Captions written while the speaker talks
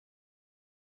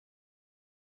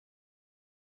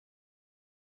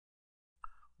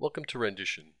Welcome to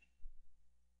Rendition.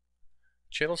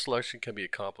 Channel selection can be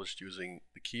accomplished using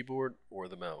the keyboard or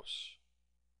the mouse.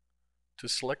 To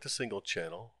select a single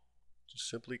channel, just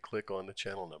simply click on the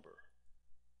channel number.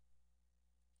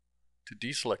 To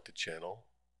deselect a channel,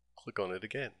 click on it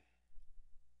again.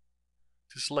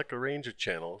 To select a range of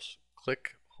channels,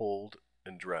 click, hold,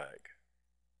 and drag.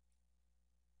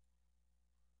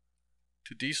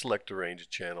 To deselect a range of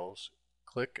channels,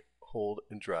 click, hold,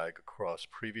 and drag across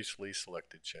previously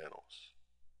selected channels.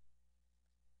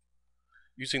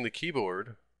 Using the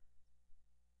keyboard,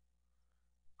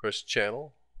 press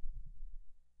Channel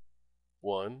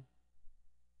 1.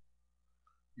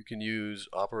 You can use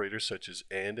operators such as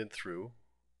and through,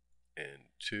 and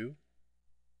 2,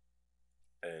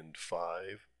 and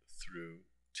 5 through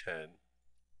 10.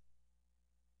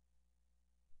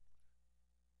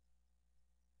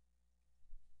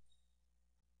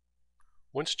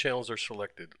 Once channels are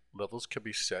selected, levels can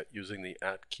be set using the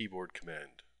 @keyboard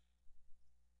command.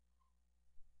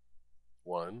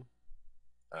 1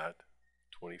 at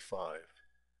 25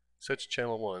 sets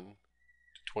channel 1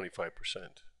 to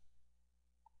 25%.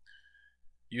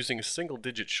 Using a single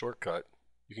digit shortcut,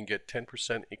 you can get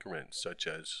 10% increments such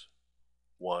as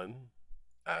 1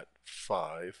 at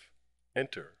 5,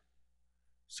 enter,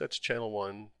 sets channel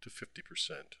 1 to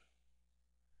 50%.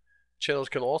 Channels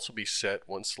can also be set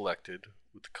once selected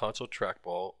with the console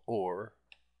trackball or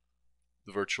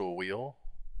the virtual wheel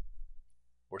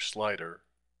or slider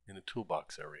in the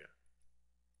toolbox area.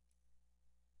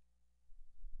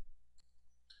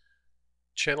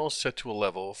 Channels set to a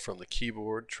level from the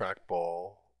keyboard,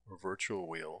 trackball, or virtual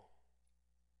wheel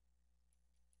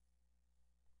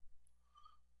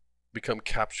become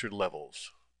captured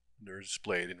levels, and they're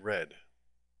displayed in red.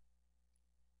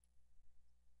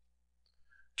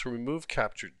 To remove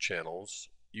captured channels,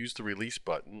 use the release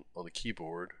button on the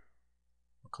keyboard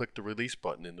or click the release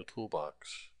button in the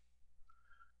toolbox.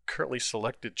 Currently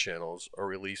selected channels are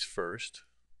released first,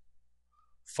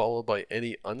 followed by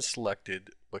any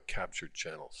unselected but captured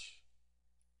channels.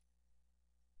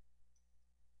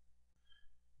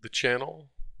 The channel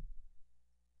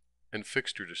and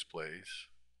fixture displays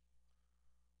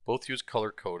both use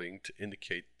color coding to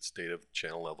indicate the state of the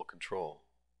channel level control.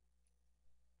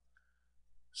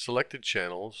 Selected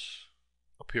channels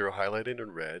appear highlighted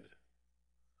in red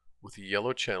with the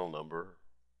yellow channel number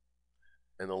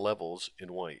and the levels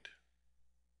in white.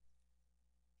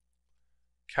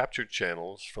 Captured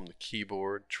channels from the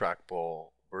keyboard,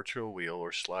 trackball, virtual wheel,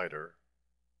 or slider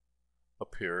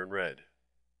appear in red.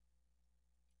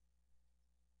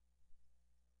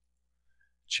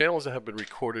 Channels that have been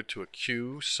recorded to a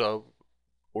queue, sub,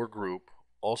 or group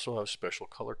also have special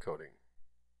color coding.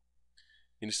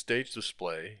 In stage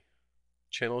display,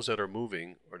 channels that are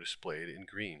moving are displayed in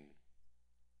green.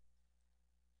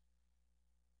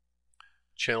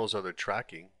 Channels that are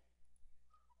tracking,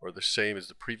 or the same as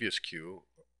the previous queue,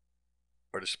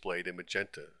 are displayed in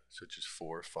magenta, such as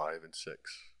 4, 5, and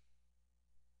 6.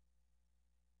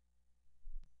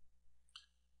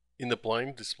 In the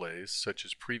blind displays, such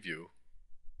as preview,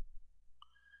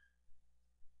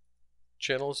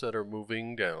 channels that are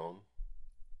moving down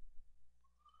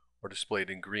are displayed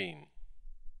in green.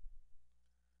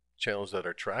 Channels that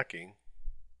are tracking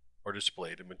are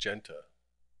displayed in magenta.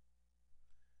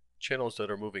 Channels that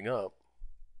are moving up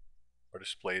are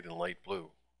displayed in light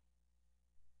blue.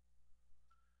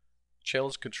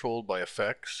 Channels controlled by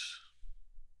effects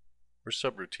or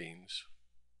subroutines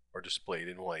are displayed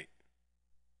in white.